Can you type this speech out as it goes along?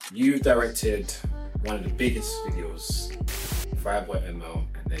You've directed one of the biggest videos, Fireboy ML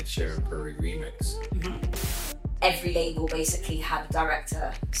and then Sheeran Peru remix. Every label basically had a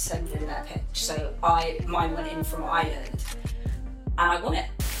director send in their pitch. So mine went in from Ireland and I won it.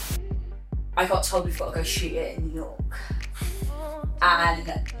 I got told we've got to go shoot it in New York.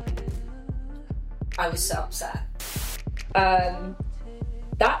 And I was so upset. That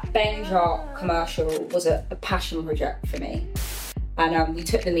Benjart commercial was a passion project for me. And we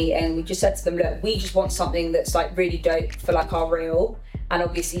took the meeting, we just said to them, look, we just want something that's like really dope for like our reel. And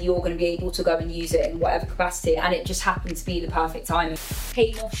obviously you're going to be able to go and use it in whatever capacity. And it just happened to be the perfect time.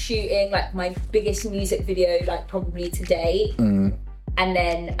 Came off shooting like my biggest music video, like probably to date. And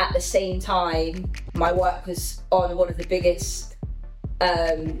then at the same time, my work was on one of the biggest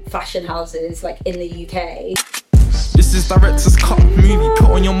fashion houses like in the UK. This is director's cut movie, put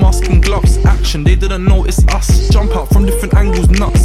on your mask and gloves. Action, they didn't notice us. Jump out from different angles, nuts.